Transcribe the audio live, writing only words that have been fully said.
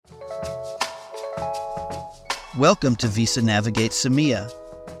Welcome to Visa Navigate CEMEA,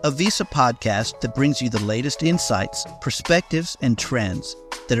 a Visa podcast that brings you the latest insights, perspectives, and trends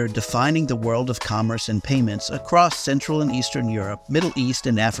that are defining the world of commerce and payments across Central and Eastern Europe, Middle East,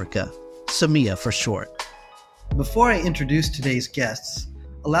 and Africa, CEMEA for short. Before I introduce today's guests,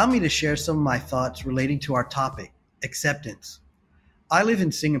 allow me to share some of my thoughts relating to our topic, acceptance. I live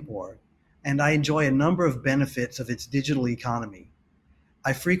in Singapore, and I enjoy a number of benefits of its digital economy.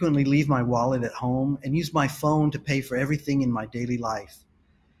 I frequently leave my wallet at home and use my phone to pay for everything in my daily life.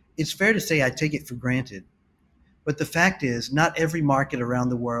 It's fair to say I take it for granted. But the fact is, not every market around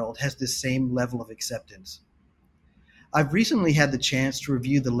the world has this same level of acceptance. I've recently had the chance to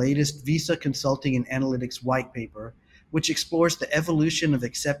review the latest Visa Consulting and Analytics white paper, which explores the evolution of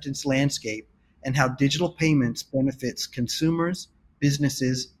acceptance landscape and how digital payments benefits consumers,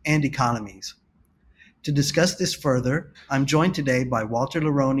 businesses, and economies. To discuss this further, I'm joined today by Walter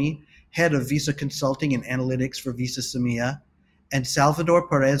Lironi, Head of Visa Consulting and Analytics for Visa CEMEA, and Salvador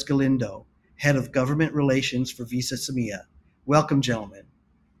Perez-Galindo, Head of Government Relations for Visa CEMEA. Welcome, gentlemen.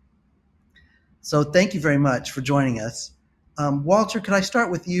 So thank you very much for joining us. Walter, could I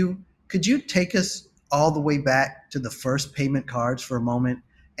start with you? Could you take us all the way back to the first payment cards for a moment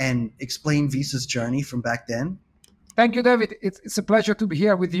and explain Visa's journey from back then? Thank you, David. It's a pleasure to be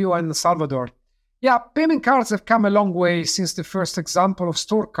here with you and Salvador. Yeah, payment cards have come a long way since the first example of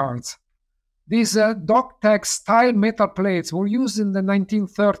store cards. These dog tag style metal plates were used in the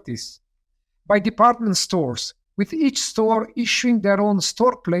 1930s by department stores, with each store issuing their own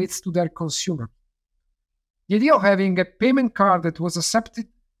store plates to their consumer. The idea of having a payment card that was accepted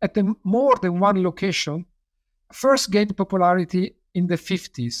at more than one location first gained popularity in the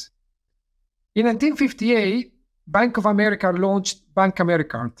 50s. In 1958, Bank of America launched Bank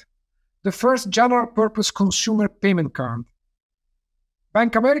AmeriCard, the first general-purpose consumer payment card.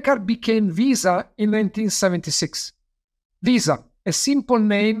 Bank AmeriCard became Visa in 1976. Visa, a simple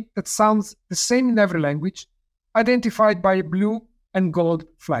name that sounds the same in every language, identified by a blue and gold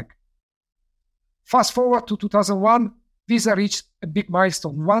flag. Fast forward to 2001, Visa reached a big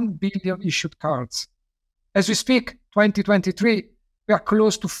milestone, 1 billion issued cards. As we speak, 2023, we are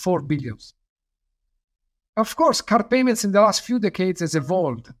close to 4 billion. Of course, card payments in the last few decades has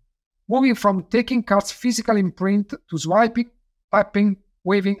evolved, moving from taking cards physically in print to swiping, tapping,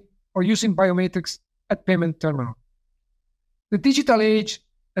 waving, or using biometrics at payment terminal. The digital age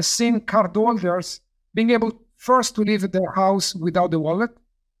has seen cardholders being able first to leave their house without the wallet,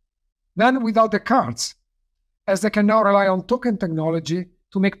 then without the cards, as they can now rely on token technology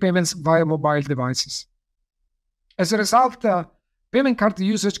to make payments via mobile devices. As a result, payment card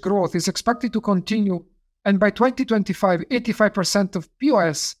usage growth is expected to continue, and by 2025, 85% of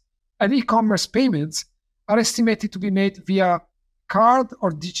POS and e-commerce payments are estimated to be made via card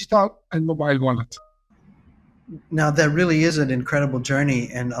or digital and mobile wallet. Now, that really is an incredible journey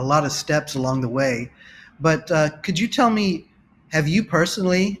and a lot of steps along the way. But could you tell me, have you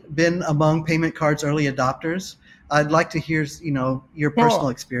personally been among payment cards early adopters? I'd like to hear, your personal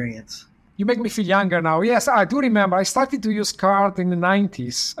experience. You make me feel younger now. Yes, I do remember. I started to use card in the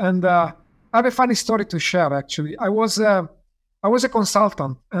 90s, and I have a funny story to share, actually. I was a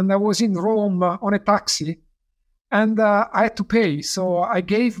consultant, and I was in Rome on a taxi, and I had to pay. So I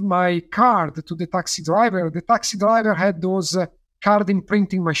gave my card to the taxi driver. The taxi driver had those card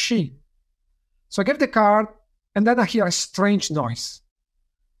imprinting machine. So I gave the card, and then I hear a strange noise.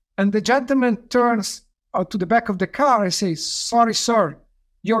 And the gentleman turns to the back of the car and says, "Sorry, sir,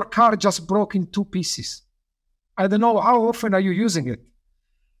 your card just broke in 2 pieces. I don't know, how often are you using it?"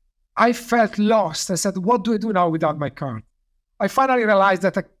 I felt lost. I said, what do I do now without my card? I finally realized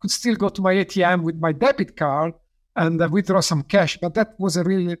that I could still go to my ATM with my debit card and withdraw some cash. But that was a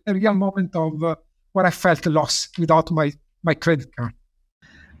real moment of where I felt lost without my credit card.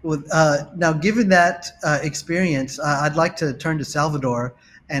 Well, now, given that experience, I'd like to turn to Salvador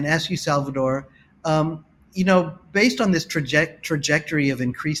and ask you, Salvador, based on this trajectory of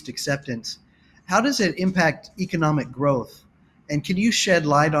increased acceptance, how does it impact economic growth? And can you shed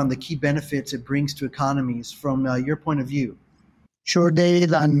light on the key benefits it brings to economies from your point of view? Sure,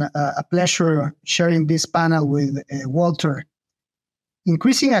 David, and a pleasure sharing this panel with Walter.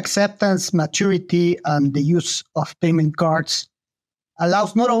 Increasing acceptance, maturity, and the use of payment cards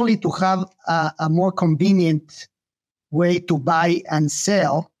allows not only to have a more convenient way to buy and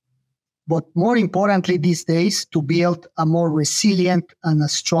sell, but more importantly these days, to build a more resilient and a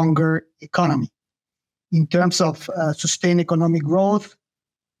stronger economy in terms of sustained economic growth,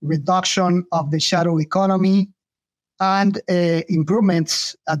 reduction of the shadow economy, and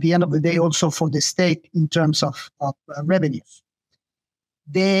improvements at the end of the day also for the state in terms of revenues.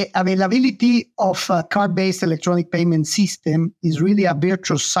 The availability of a card-based electronic payment system is really a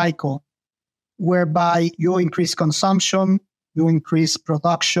virtuous cycle whereby you increase consumption, you increase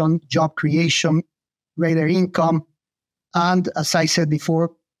production, job creation, greater income, and, as I said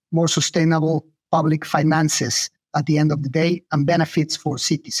before, more sustainable public finances at the end of the day and benefits for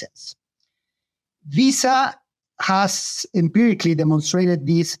citizens. Visa has empirically demonstrated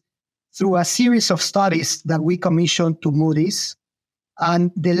this through a series of studies that we commissioned to Moody's.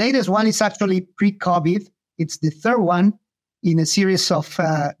 And the latest one is actually pre-COVID. It's the third one in a series of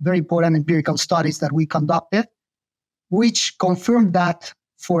very important empirical studies that we conducted, which confirmed that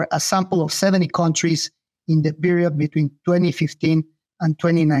for a sample of 70 countries in the period between 2015 and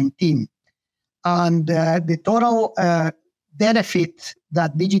 2019. And the total benefit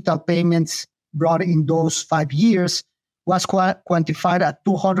that digital payments brought in those 5 years was quantified at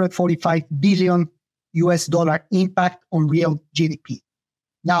 $245 billion impact on real GDP.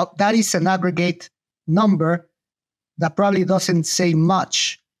 Now, that is an aggregate number that probably doesn't say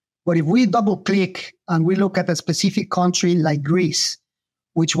much. But if we double click and we look at a specific country like Greece,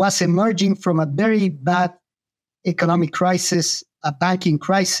 which was emerging from a very bad economic crisis, a banking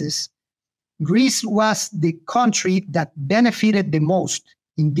crisis, Greece was the country that benefited the most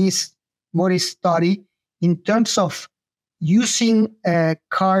in this Moody's study in terms of using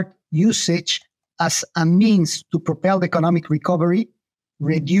card usage as a means to propel the economic recovery,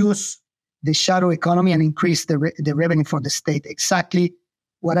 reduce the shadow economy, and increase the revenue for the state. Exactly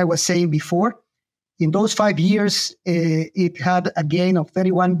what I was saying before. In those 5 years, it had a gain of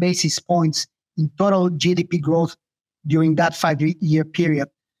 31 basis points in total GDP growth during that 5-year period.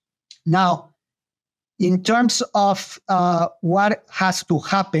 Now, in terms of what has to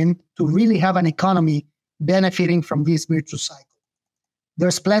happen to really have an economy benefiting from this virtuous cycle,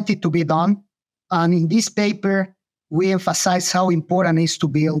 there's plenty to be done. And in this paper, we emphasize how important it is to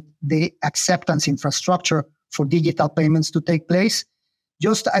build the acceptance infrastructure for digital payments to take place.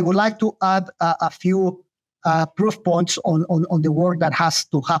 I would like to add a few proof points on the work that has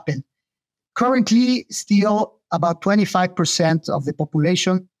to happen. Currently, still about 25% of the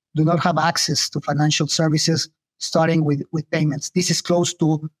population do not have access to financial services, starting with payments. This is close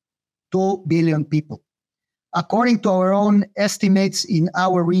to 2 billion people. According to our own estimates in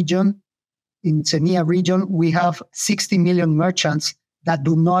our region, in CEMEA region, we have 60 million merchants that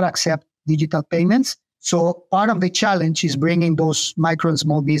do not accept digital payments. So part of the challenge is bringing those micro and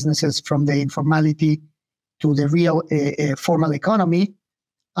small businesses from the informality to the real formal economy.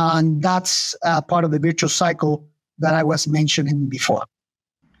 And that's part of the virtuous cycle that I was mentioning before.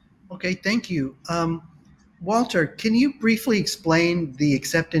 Okay, thank you. Walter, can you briefly explain the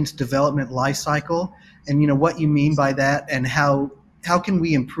acceptance development lifecycle and what you mean by that, and how can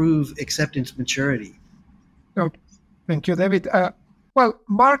we improve acceptance maturity? Oh, thank you, David. Well,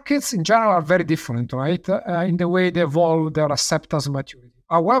 markets in general are very different, right, in the way they evolve their acceptance maturity.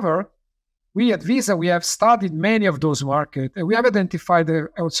 However, we at Visa, we have studied many of those markets, and we have identified a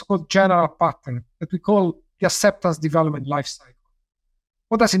so-called general pattern that we call the acceptance development lifecycle.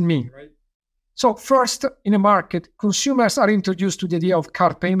 What does it mean, right? So first, in a market, consumers are introduced to the idea of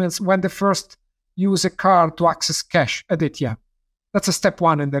card payments when they first use a card to access cash at ATM. That's a step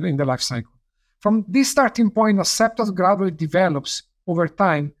one in the life cycle. From this starting point, acceptance gradually develops over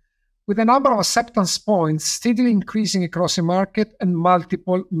time, with the number of acceptance points steadily increasing across a market and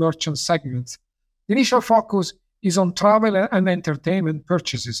multiple merchant segments. The initial focus is on travel and entertainment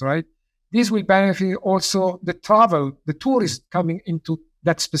purchases, right? This will benefit also the tourists coming into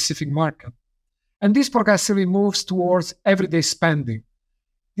that specific market. And this progressively moves towards everyday spending.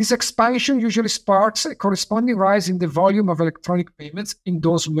 This expansion usually sparks a corresponding rise in the volume of electronic payments in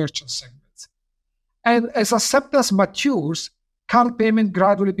those merchant segments. And as acceptance matures, card payment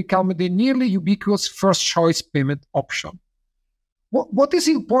gradually becomes the nearly ubiquitous first choice payment option. What is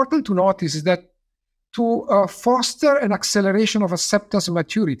important to notice is that to foster an acceleration of acceptance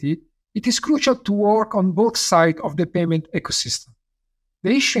maturity, it is crucial to work on both sides of the payment ecosystem.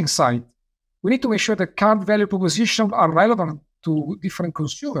 The issuing side, we need to make sure that card value propositions are relevant to different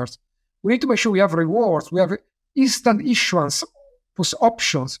consumers. We need to make sure we have rewards, we have instant issuance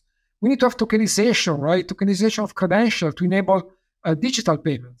options. We need to have tokenization, right? Tokenization of credentials to enable digital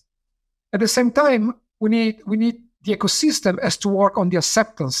payments. At the same time, we need the ecosystem as to work on the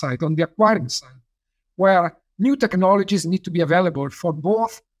acceptance side, on the acquiring side, where new technologies need to be available for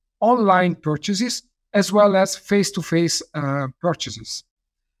both online purchases as well as face-to-face purchases.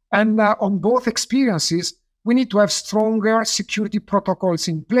 And on both experiences, we need to have stronger security protocols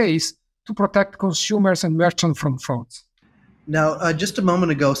in place to protect consumers and merchants from frauds. Now, just a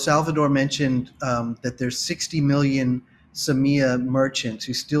moment ago, Salvador mentioned that there's 60 million CEMEA merchants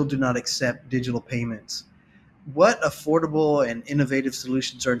who still do not accept digital payments. What affordable and innovative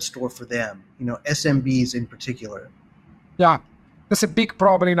solutions are in store for them, SMBs in particular? Yeah, that's a big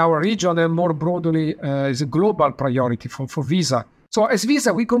problem in our region and more broadly is a global priority for Visa. So as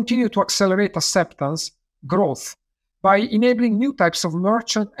Visa, we continue to accelerate acceptance growth by enabling new types of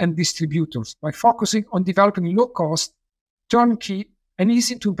merchant and distributors, by focusing on developing low-cost, turnkey, and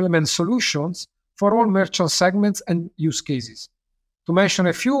easy-to-implement solutions for all merchant segments and use cases. To mention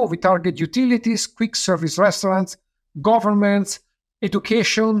a few, we target utilities, quick service restaurants, governments,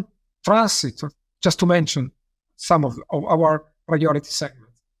 education, transit, just to mention some of our priority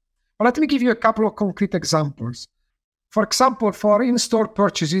segments. But let me give you a couple of concrete examples. For example, for in-store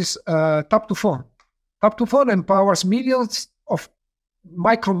purchases, Tap to Phone. Tap to Phone empowers millions of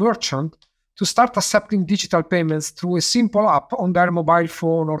micro merchants to start accepting digital payments through a simple app on their mobile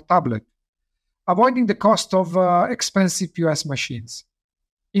phone or tablet, avoiding the cost of expensive POS machines.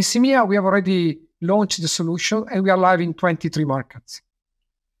 In CEMEA, we have already launched the solution and we are live in 23 markets.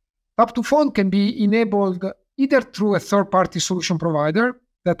 Tap to Phone can be enabled either through a third-party solution provider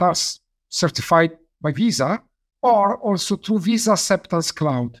that are certified by Visa, or also through Visa Acceptance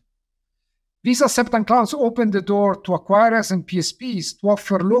Cloud. Visa Acceptance Cloud opened the door to acquirers and PSPs to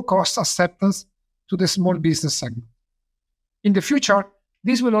offer low-cost acceptance to the small business segment. In the future,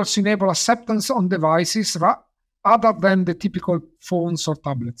 this will also enable acceptance on devices other than the typical phones or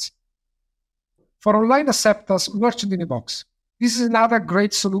tablets. For online acceptance, Merchant in a Box. This is another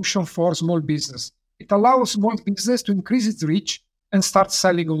great solution for small business. It allows small business to increase its reach and start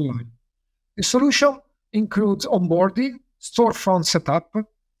selling online. The solution includes onboarding, storefront setup,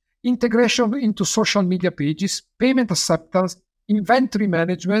 integration into social media pages, payment acceptance, inventory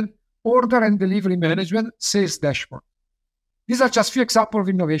management, order and delivery management, sales dashboard. These are just few examples of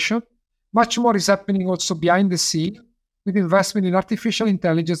innovation. Much more is happening also behind the scene with investment in artificial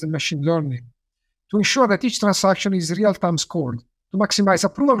intelligence and machine learning to ensure that each transaction is real-time scored, to maximize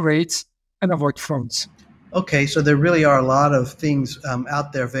approval rates and avoid frauds. Okay, so there really are a lot of things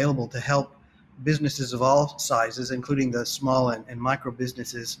out there available to help businesses of all sizes, including the small and micro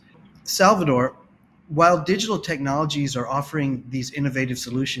businesses. Salvador, while digital technologies are offering these innovative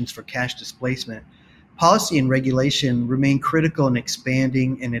solutions for cash displacement, policy and regulation remain critical in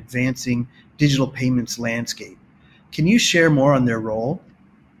expanding and advancing digital payments landscape. Can you share more on their role?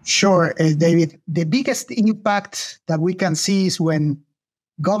 Sure, David. The biggest impact that we can see is when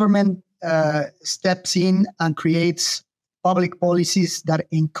government steps in and creates public policies that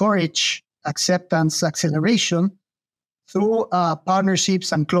encourage acceptance acceleration through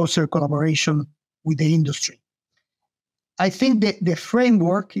partnerships and closer collaboration with the industry. I think that the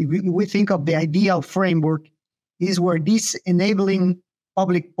framework, if we think of the ideal framework, is where this enabling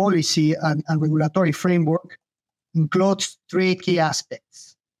public policy and regulatory framework includes three key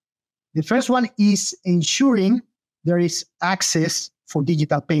aspects. The first one is ensuring there is access for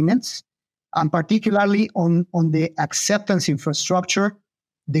digital payments, and particularly on the acceptance infrastructure,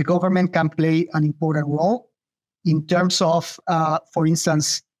 the government can play an important role in terms of, for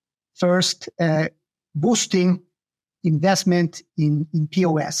instance, first, boosting investment in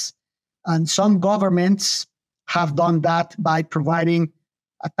POS. And some governments have done that by providing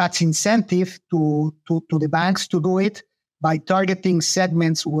a tax incentive to the banks to do it, by targeting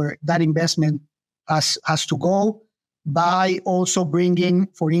segments where that investment has to go, by also bringing,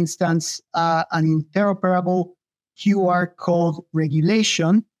 for instance, an interoperable QR code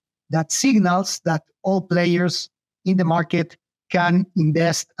regulation that signals that all players in the market can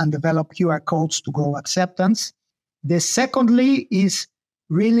invest and develop QR codes to go acceptance. The secondly is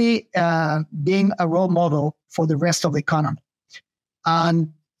really being a role model for the rest of the economy.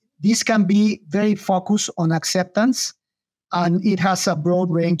 And this can be very focused on acceptance, and it has a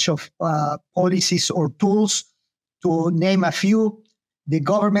broad range of policies or tools. To name a few, the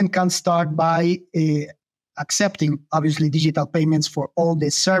government can start by accepting, obviously, digital payments for all the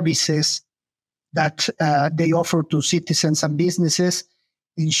services that they offer to citizens and businesses,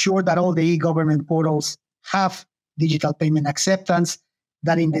 ensure that all the e-government portals have digital payment acceptance,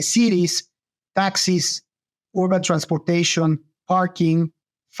 that in the cities, taxis, urban transportation, parking,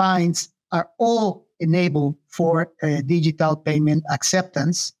 fines are all enabled for digital payment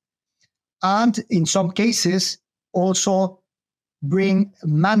acceptance. And in some cases, also bring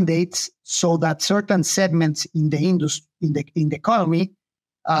mandates so that certain segments in the industry, in the economy,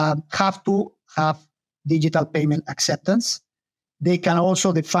 have to have digital payment acceptance. They can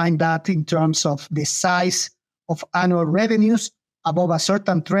also define that in terms of the size of annual revenues above a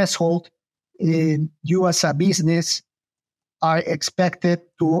certain threshold. You as a business are expected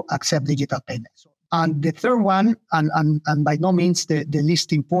to accept digital payments. So And the third one, and by no means the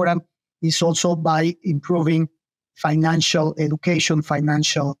least important, is also by improving financial education,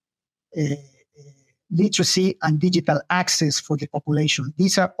 financial literacy, and digital access for the population.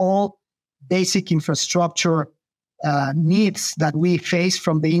 These are all basic infrastructure needs that we face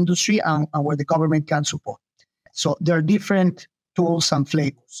from the industry and where the government can support. So there are different tools and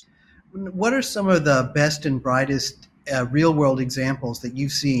flavors. What are some of the best and brightest real-world examples that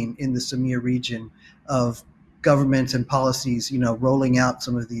you've seen in the CEMEA region of governments and policies, rolling out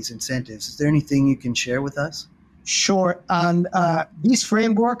some of these incentives? Is there anything you can share with us? Sure. And this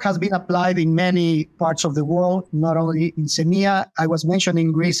framework has been applied in many parts of the world, not only in CEMEA. I was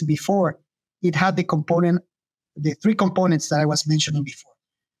mentioning Greece before. It had the three components that I was mentioning before.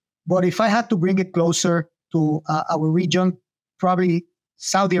 But if I had to bring it closer to our region, probably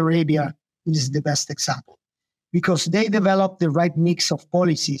Saudi Arabia is the best example, because they developed the right mix of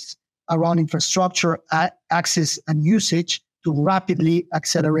policies around infrastructure, access, and usage to rapidly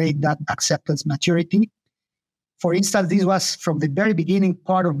accelerate that acceptance maturity. For instance, this was from the very beginning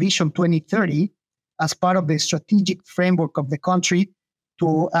part of Vision 2030 as part of the strategic framework of the country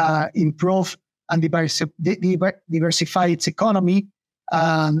to improve and diversify its economy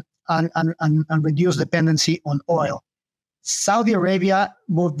and reduce dependency on oil. Saudi Arabia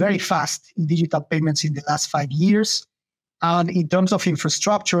moved very fast in digital payments in the last 5 years. And in terms of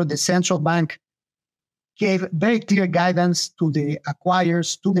infrastructure, the central bank gave very clear guidance to the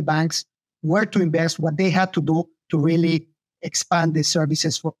acquirers, to the banks, where to invest, what they had to do to really expand the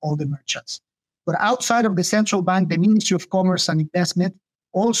services for all the merchants. But outside of the central bank, the Ministry of Commerce and Investment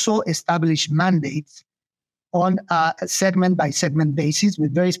also established mandates on a segment-by-segment basis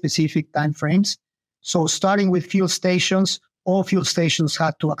with very specific timeframes. So starting with fuel stations, all fuel stations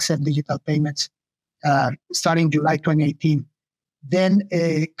had to accept digital payments starting July 2018. Then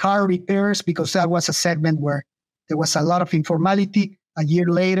car repairs, because that was a segment where there was a lot of informality. A year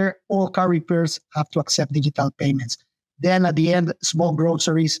later, all car repairs have to accept digital payments. Then at the end, small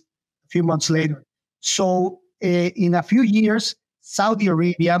groceries, a few months later. So in a few years, Saudi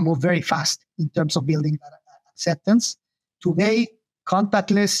Arabia moved very fast in terms of building that acceptance. Today,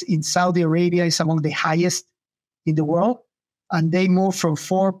 contactless in Saudi Arabia is among the highest in the world, and they moved from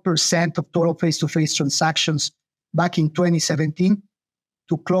 4% of total face-to-face transactions back in 2017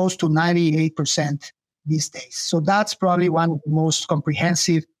 to close to 98% these days. So that's probably one of the most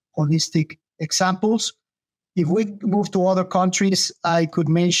comprehensive, holistic examples. If we move to other countries, I could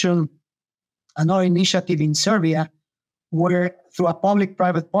mention another initiative in Serbia where, through a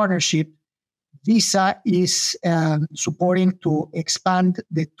public-private partnership, Visa is supporting to expand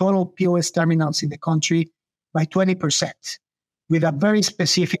the total POS terminals in the country by 20%, with a very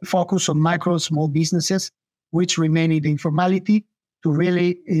specific focus on micro, small businesses, which remain in informality, to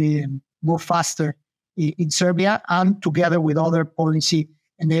really move faster in Serbia, and together with other policy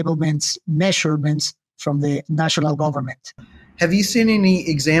enablements, measurements from the national government. Have you seen any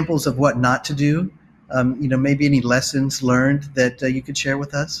examples of what not to do? Maybe any lessons learned that you could share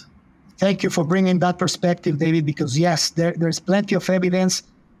with us? Thank you for bringing that perspective, David, because yes, there's plenty of evidence,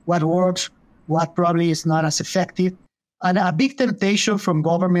 what works, what probably is not as effective. And a big temptation from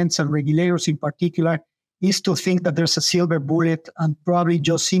governments and regulators in particular is to think that there's a silver bullet, and probably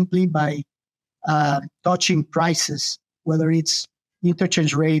just simply by touching prices, whether it's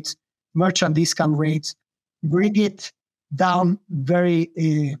interchange rates, merchant discount rates, bring it down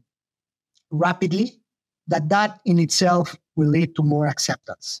very rapidly, that in itself will lead to more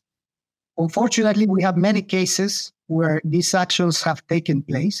acceptance. Unfortunately, we have many cases where these actions have taken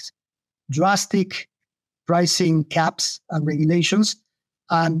place, drastic pricing caps and regulations,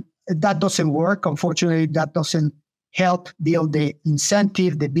 and that doesn't work. Unfortunately, that doesn't help build the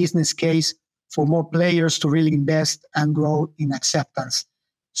incentive, the business case for more players to really invest and grow in acceptance.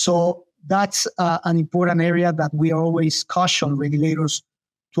 So that's an important area that we always caution regulators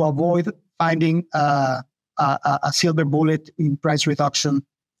to avoid finding a silver bullet in price reduction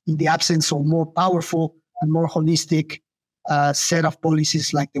in the absence of more powerful and more holistic set of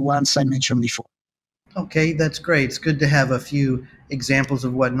policies like the ones I mentioned before. Okay, that's great. It's good to have a few examples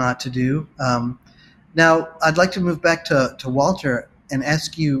of what not to do. Now, I'd like to move back to Walter and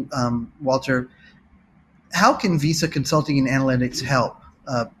ask you, Walter, how can Visa Consulting and Analytics help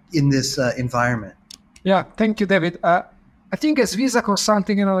in this environment? Yeah, thank you, David. I think as Visa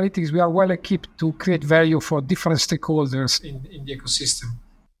Consulting and Analytics, we are well equipped to create value for different stakeholders in the ecosystem.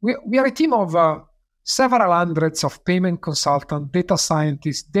 We are a team of several hundreds of payment consultants, data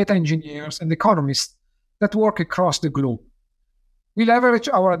scientists, data engineers, and economists that work across the globe. We leverage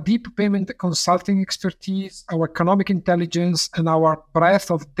our deep payment consulting expertise, our economic intelligence, and our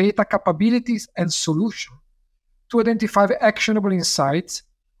breadth of data capabilities and solutions to identify actionable insights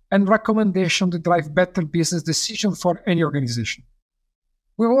and recommendations to drive better business decisions for any organization.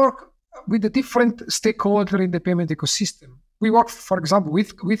 We work with the different stakeholders in the payment ecosystem. We work, for example,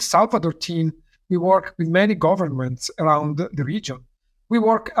 with Salvador team. We work with many governments around the region. We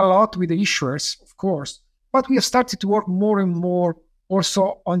work a lot with the issuers, of course, but we have started to work more and more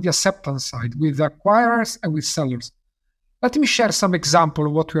also on the acceptance side with acquirers and with sellers. Let me share some example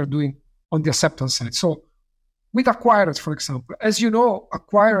of what we are doing on the acceptance side. So with acquirers, for example, as you know,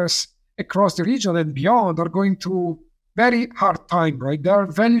 acquirers across the region and beyond are going through very hard time, right? Their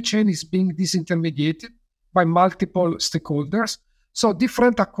value chain is being disintermediated by multiple stakeholders. So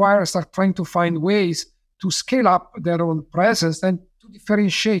different acquirers are trying to find ways to scale up their own presence and to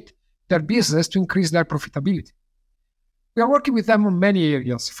differentiate their business to increase their profitability. We are working with them on many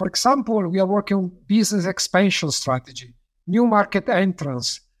areas. For example, we are working on business expansion strategy, new market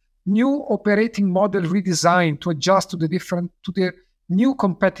entrance, new operating model redesign to adjust to the new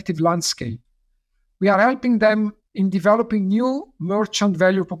competitive landscape. We are helping them in developing new merchant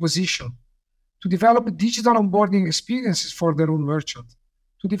value proposition, to develop digital onboarding experiences for their own merchants,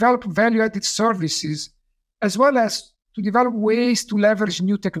 to develop value-added services, as well as to develop ways to leverage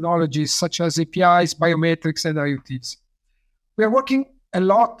new technologies such as APIs, biometrics, and IoTs. We are working a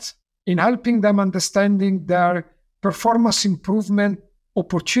lot in helping them understanding their performance improvement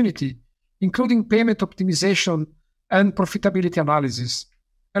opportunity, including payment optimization and profitability analysis.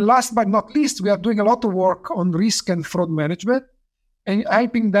 And last but not least, we are doing a lot of work on risk and fraud management and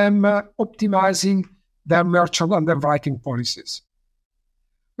helping them optimizing their merchant underwriting policies.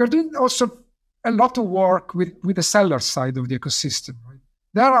 We're doing also a lot of work with the seller side of the ecosystem. Right?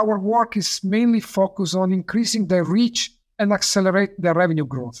 There, our work is mainly focused on increasing their reach and accelerate their revenue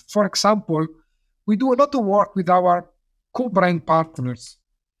growth. For example, we do a lot of work with our co-brand partners.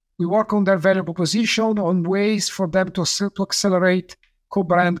 We work on their value proposition, on ways for them to accelerate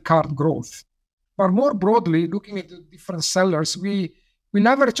co-brand card growth. But more broadly, looking at the different sellers, we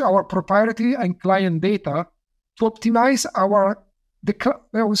leverage our proprietary and client data to optimize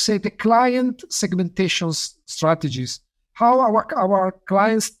the client segmentation strategies, how our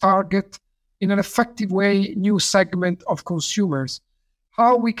clients target in an effective way new segment of consumers,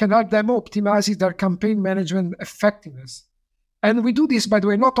 how we can help them optimize their campaign management effectiveness. And we do this, by the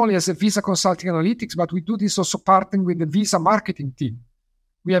way, not only as a Visa Consulting Analytics, but we do this also partnering with the Visa marketing team.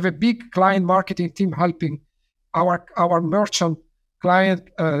 We have a big client marketing team helping our merchant client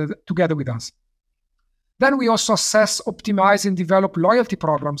together with us. Then we also assess, optimize, and develop loyalty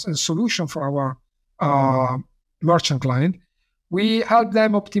programs and solutions for our merchant client. We help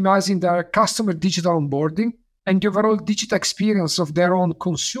them optimizing their customer digital onboarding and the overall digital experience of their own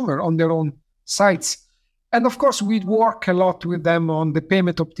consumer on their own sites. And of course, we work a lot with them on the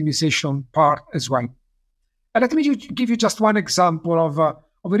payment optimization part as well. And let me give you just one example of a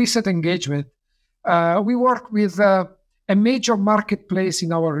recent engagement. We work with a major marketplace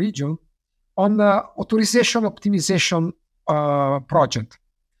in our region on the authorization optimization project.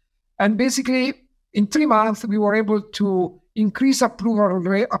 And basically, in 3 months, we were able to increase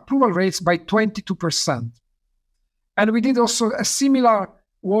approval rates by 22%. And we did also a similar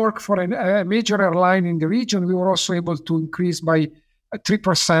work for a major airline in the region. We were also able to increase by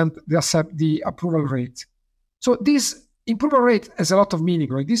 3% the approval rate. So this approval rate has a lot of meaning,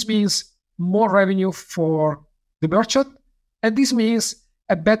 right? This means more revenue for the merchant, and this means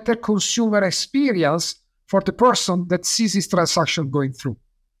a better consumer experience for the person that sees this transaction going through.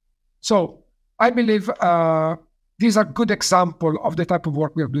 So I believe these are good examples of the type of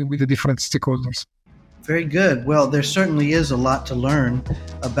work we are doing with the different stakeholders. Very good. Well, there certainly is a lot to learn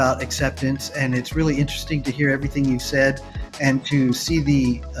about acceptance, and it's really interesting to hear everything you've said and to see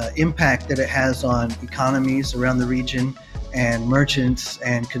the impact that it has on economies around the region and merchants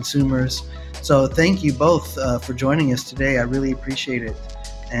and consumers. So thank you both for joining us today. I really appreciate it.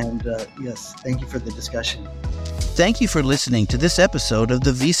 And yes, thank you for the discussion. Thank you for listening to this episode of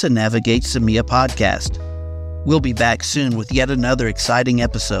the Visa Navigate CEMEA podcast. We'll be back soon with yet another exciting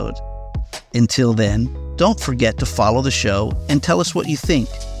episode. Until then, don't forget to follow the show and tell us what you think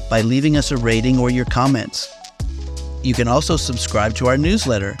by leaving us a rating or your comments. You can also subscribe to our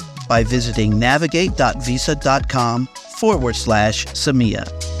newsletter by visiting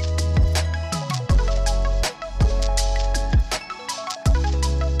navigate.visa.com/CEMEA.